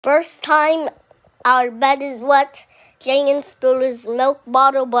First time our bed is wet, Jaden spilled his milk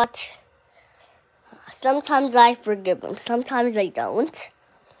bottle, but sometimes I forgive him, sometimes I don't.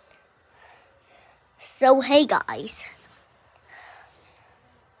 So hey guys,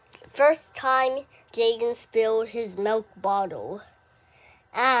 first time Jaden spilled his milk bottle,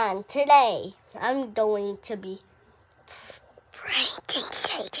 and today I'm going to be pranking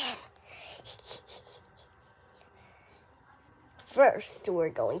Jaden. First, we're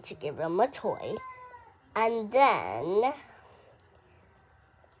going to give him a toy, and then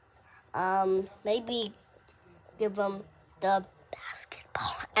maybe give him the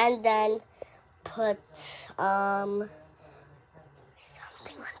basketball, and then put something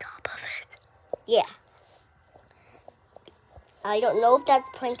on top of it. Yeah. I don't know if that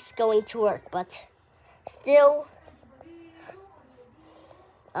prank's going to work, but still,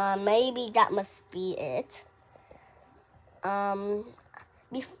 maybe that must be it.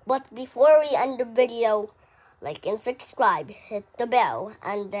 But before we end the video, like and subscribe, hit the bell,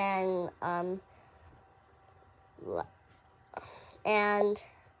 and then and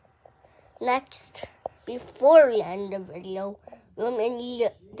next, before we end the video, let me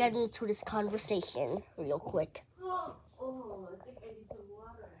get into this conversation real quick.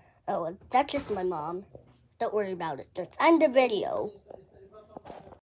 Oh, that's just my mom. Don't worry about it. Let's end the video.